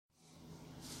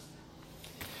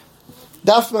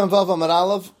Daf Mem Vav Amar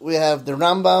Aleph, we have the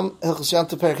Rambam, Hilchos Yom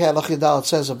Tov Perek Hey Halacha Yudal. It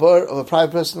says a bird of a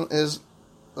private person is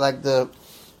like the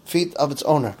feet of its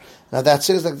owner. Now that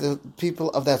city is like the people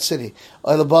of that city.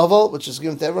 Oil Bavel, which is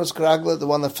given to everyone's Karagla, the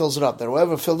one that fills it up. That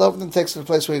whoever filled up, then takes it to the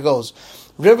place where he goes.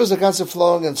 Rivers are constantly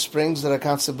flowing, and springs that are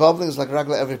constantly bubbling is like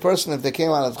Ragla every person. If they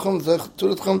came out of the Chum, to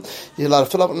the Chum, you're allowed to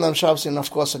fill up in them Shabbos, and of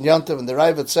course on Yom Tov, and the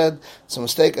Ravid said, it's a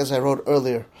mistake as I wrote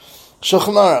earlier.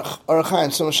 Shulchan Aruch, Orach Chaim,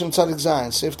 Shem Tzadik Zayin,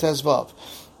 Seif Tez Vav.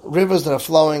 Rivers that are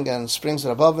flowing and springs that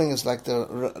are bubbling is like the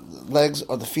legs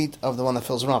or the feet of the one that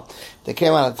fills them up. They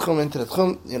came out of the Tchum into the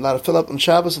Tchum, you're allowed to fill up on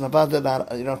Shabbos, and about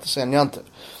that you don't have to say on Yom Tov.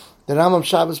 The Rambam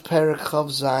Shabbos Perek Chav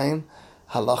Zayin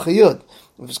Halacha Yud.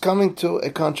 If he's coming to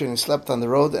a country and he slept on the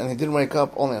road and he didn't wake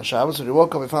up only on Shabbos, so he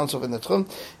woke up, he found himself in the Tchum,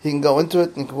 he can go into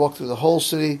it and he can walk through the whole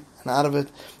city and out of it,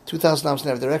 2,000 amos in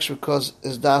every direction, because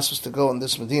his das was to go in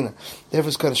this Medina. Therefore,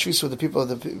 it's kind of shvis with the people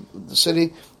of the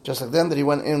city, just like them, that he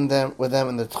went in them with them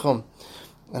in the Tchum.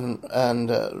 And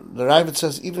the Ravid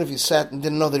says, even if he sat and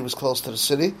didn't know that he was close to the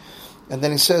city, and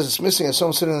then he says it's missing, and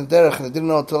someone sitting in the derech, and he didn't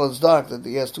know until it's dark that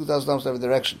he has 2,000 amos in every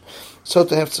direction. So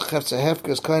to have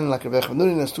is kind of like Rebbe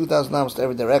Chanunin, has 2,000 amos in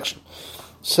every direction.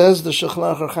 Says the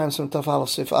Shulchan Aruch Chaim Sim Taf Aleph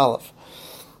Sif Aleph.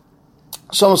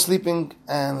 Someone's sleeping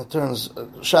and it turns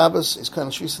Shabbos, he's kind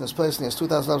of shvis in his place and he has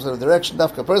 2,000 amos in every direction,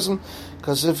 dafka person,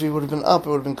 because if he would have been up, it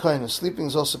would have been kind of. Sleeping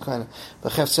is also kind of.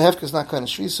 But Hefzehefka is not kind of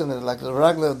shvis, and like the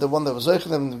Ragla, the one that was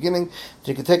Zeichel in the beginning,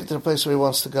 he can take it to the place where he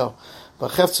wants to go.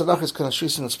 But Hefzehefka is kind of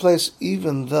shvis in its place,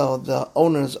 even though the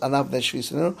owners are not that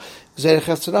shvis in it.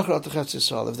 If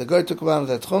the guy took him out of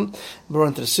that Tchum, brought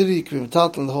into the city, he could be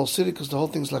metaltal in the whole city, because the whole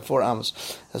thing is like 4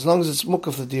 amos. As long as it's muk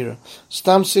of the dira.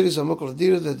 Stam cities are muk of the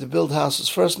dira, that they build houses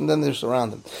first and then they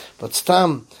surround them. But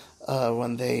Stam,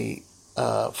 when they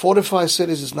fortify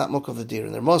cities, it's not muk of the dira.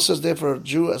 And the Ramah says, therefore, a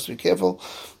Jew has to be careful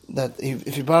that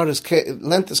if he borrowed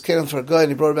lent his kelim for a guy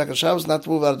and he brought it back on Shabbos, not to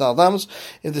move out of Dal Damas,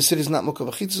 if the city is not muk of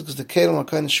achitzas, because the kelim are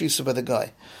kind of shvisa by the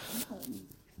guy.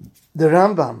 The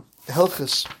Rambam,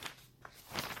 Hilchos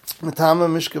Matama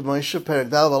Mishkav Moshe Perek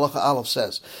Dal Halacha Aleph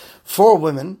says 4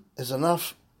 women is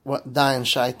enough die in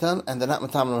shaitan, and they're not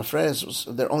Matama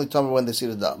Mefreis, they're only talking when they see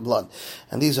the blood.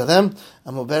 And these are them: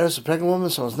 a Muberes, a pregnant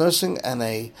woman, someone's nursing, and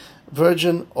a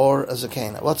virgin or a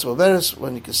zakena. What's Muberes?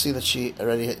 When you can see that she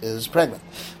already is pregnant.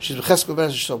 She's B'chesk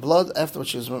Muberes, she saw blood,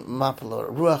 afterwards she was Mapel or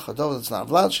Ruach, or Dov, it's not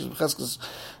blood, she's B'chesk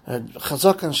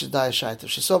Chazaka, and she died shaitan.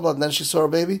 She saw blood, and then she saw her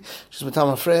baby, she's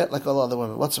Matama Mefreis, like all other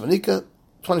women. What's Manika?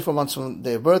 24 months from the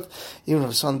day of birth, even if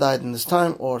her son died in this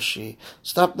time, or she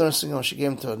stopped nursing, or she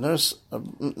gave him to a nurse, a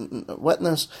wet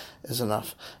nurse, is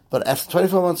enough. But after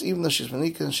 24 months, even though she's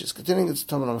manika and she's continuing, it's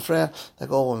Tamar Mefreya,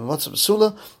 like all women. What's a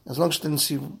Basula? As long as she didn't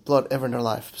see blood ever in her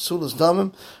life. Basula is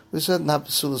damim, we said, not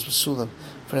Basula is Basulim.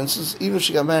 For instance, even if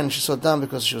she got married and she saw dam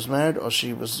because she was married, or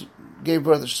she gave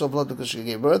birth, or she saw blood because she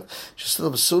gave birth, she's still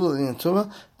a Basula in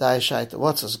Tuma, Dai Shaita.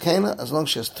 What's a Zakena? As long as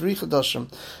she has 3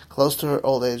 Chadashim close to her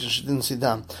old age and she didn't see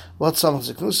dam. What's some of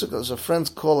Zaknusa? Because her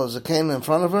friends call her Zakena in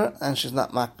front of her and she's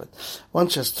not Makbet.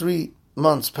 Once she has 3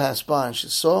 months pass by and she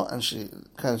saw and she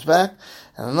comes back,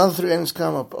 and another 3 innings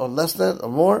come up or less than that or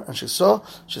more, and she saw,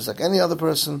 she's like any other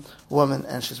person, woman,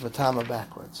 and she's Matama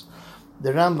backwards.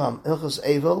 The Rambam, Hilchos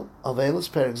Eivel, Avelis,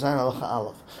 Perek Zayin Halacha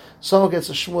Aleph. Someone gets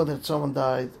a shmur that someone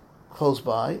died close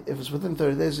by. If it's within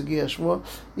 30 days, a Giyah Shmur,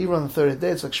 even on the 30th day,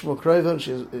 it's like Shmur Kreva,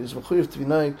 she's Mechuyev to be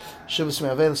knowing Shivas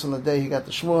Me'avelis on the day he got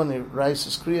the Shmur, and he writes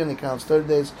his Kriya, and he counts 30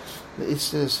 days.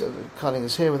 It's just cutting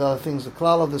his hair with other things. The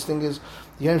klal of this thing is,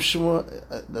 the Yom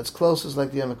Shmur that's close is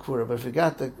like the Yom Kura. But if you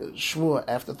got the Shmur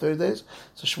after 30 days,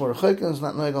 it's a Shmur Rechoikin, it's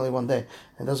not knowing only one day.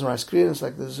 And it doesn't write Kriya, it's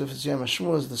like this, if it's Yom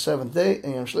Shmur, it's the 7th day,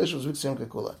 and Yom Shlish was with Yom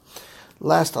Kekula.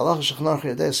 Last halacha Shulchan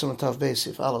Aruch Yadei Simon Tav Beis.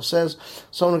 If Aleph says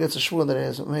someone who gets a shmur that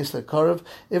has a meis like karev,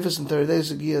 if it's in 30 days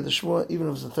a giyah the shmur, even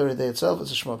if it's the 30th day itself,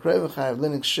 it's a shmur kreva chayav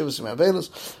linik shivus imavelis.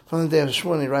 From the day of the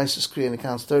shmur, and he writes his kriya and he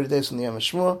counts 30 days from the yom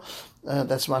shmur.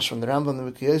 That's mash from the Rambam, the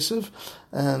Wiki Yosef,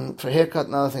 and for haircut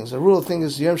and other things. The rule thing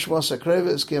is Yom Shmos Kreva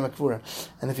is Kiyam Akvura.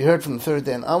 And if you heard from the 3rd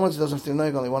day and onwards, it doesn't have to be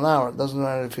noig only 1 hour. It doesn't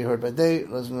matter if you heard by day,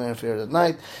 it doesn't matter if you heard at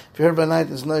night. If you heard by night,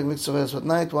 there's noig mitzvahs at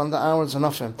night, 1 hour is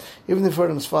enough for him. Even if you heard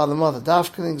from his father and mother,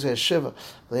 Dafka Zeh Shiva,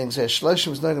 the Zeh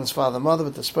Shloshim is noig on his father and mother,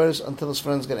 but the spurs until his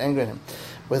friends get angry at him.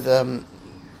 With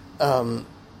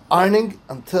ironing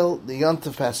until the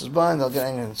Yontif passes by and they'll get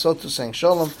angry at him. So to saying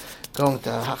Shalom, going to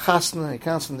Chasna, he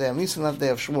counts on the day of Misa, not the day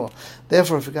of Shmuel.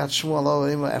 Therefore, if he got Shmuel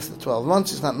over after 12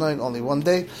 months, he's not knowing only 1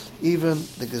 day, even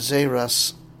the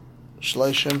Gezeras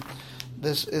Shloshim.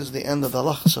 This is the end of the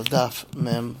halachas of Daf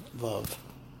Mem Vav.